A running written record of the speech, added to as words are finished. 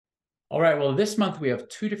All right, well, this month we have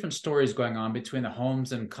two different stories going on between the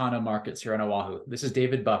homes and condo markets here on Oahu. This is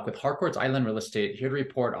David Buck with Harcourts Island Real Estate, here to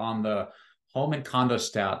report on the home and condo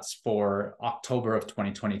stats for October of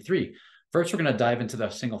 2023. First, we're going to dive into the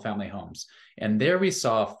single family homes. And there we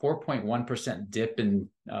saw a 4.1% dip in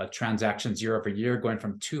transactions year over year, going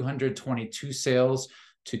from 222 sales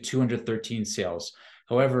to 213 sales.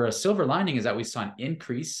 However, a silver lining is that we saw an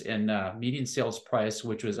increase in median sales price,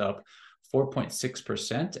 which was up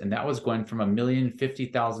 4.6%, and that was going from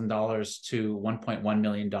 $1,050,000 to $1.1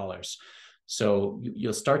 million. So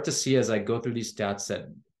you'll start to see as I go through these stats that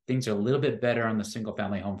things are a little bit better on the single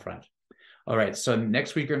family home front. All right, so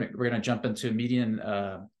next week we're going to jump into median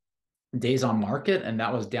days on market, and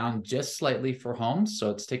that was down just slightly for homes.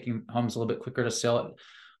 So it's taking homes a little bit quicker to sell,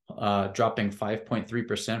 dropping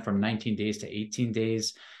 5.3% from 19 days to 18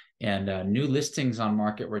 days. And new listings on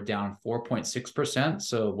market were down 4.6%.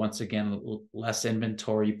 So once again, less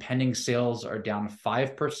inventory. Pending sales are down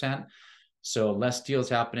 5%. So less deals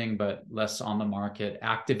happening, but less on the market.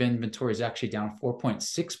 Active inventory is actually down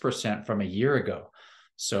 4.6% from a year ago.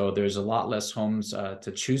 So there's a lot less homes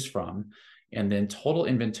to choose from. And then total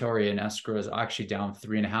inventory in escrow is actually down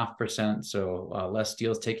 3.5%. So less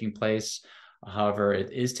deals taking place. However,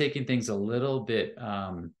 it is taking things a little bit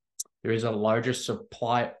there is a larger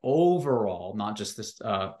supply overall, not just this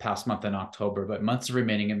past month in October, but months of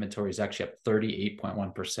remaining inventory is actually up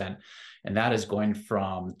 38.1%. And that is going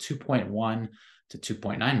from 2.1 to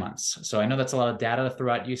 2.9 months. So I know that's a lot of data to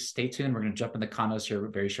throw at you. Stay tuned. We're going to jump into condos here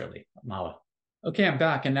very shortly. Mahalo. Okay, I'm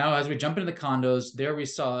back. And now as we jump into the condos, there we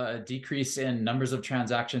saw a decrease in numbers of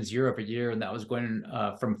transactions year over year. And that was going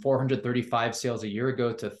from 435 sales a year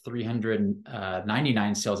ago to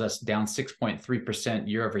 399 sales. That's down 6.3%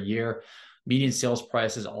 year over year. Median sales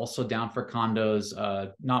price is also down for condos,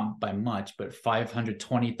 not by much, but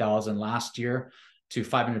 520,000 last year to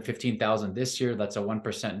 515,000 this year. That's a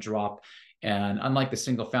 1% drop. And unlike the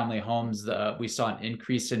single family homes, we saw an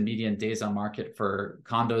increase in median days on market for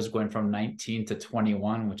condos going from 19 to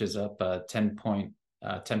 21, which is up 10%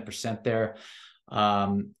 there.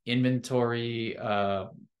 Inventory,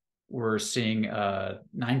 we're seeing a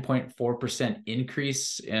 9.4%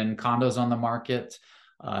 increase in condos on the market.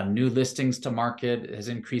 New listings to market has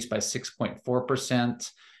increased by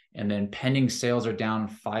 6.4%. And then pending sales are down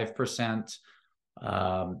 5%.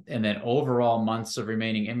 And then overall months of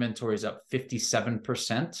remaining inventory is up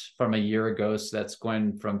 57% from a year ago. So that's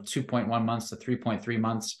going from 2.1 months to 3.3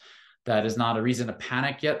 months. That is not a reason to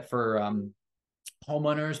panic yet for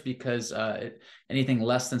homeowners, because anything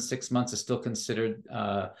less than 6 months is still considered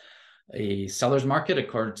a seller's market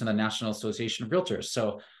according to the National Association of Realtors.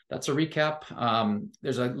 So that's a recap.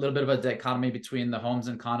 There's a little bit of a dichotomy between the homes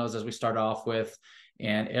and condos as we start off with.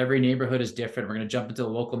 And every neighborhood is different. We're going to jump into the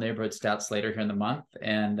local neighborhood stats later here in the month,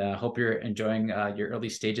 and hope you're enjoying your early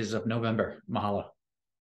stages of November. Mahalo.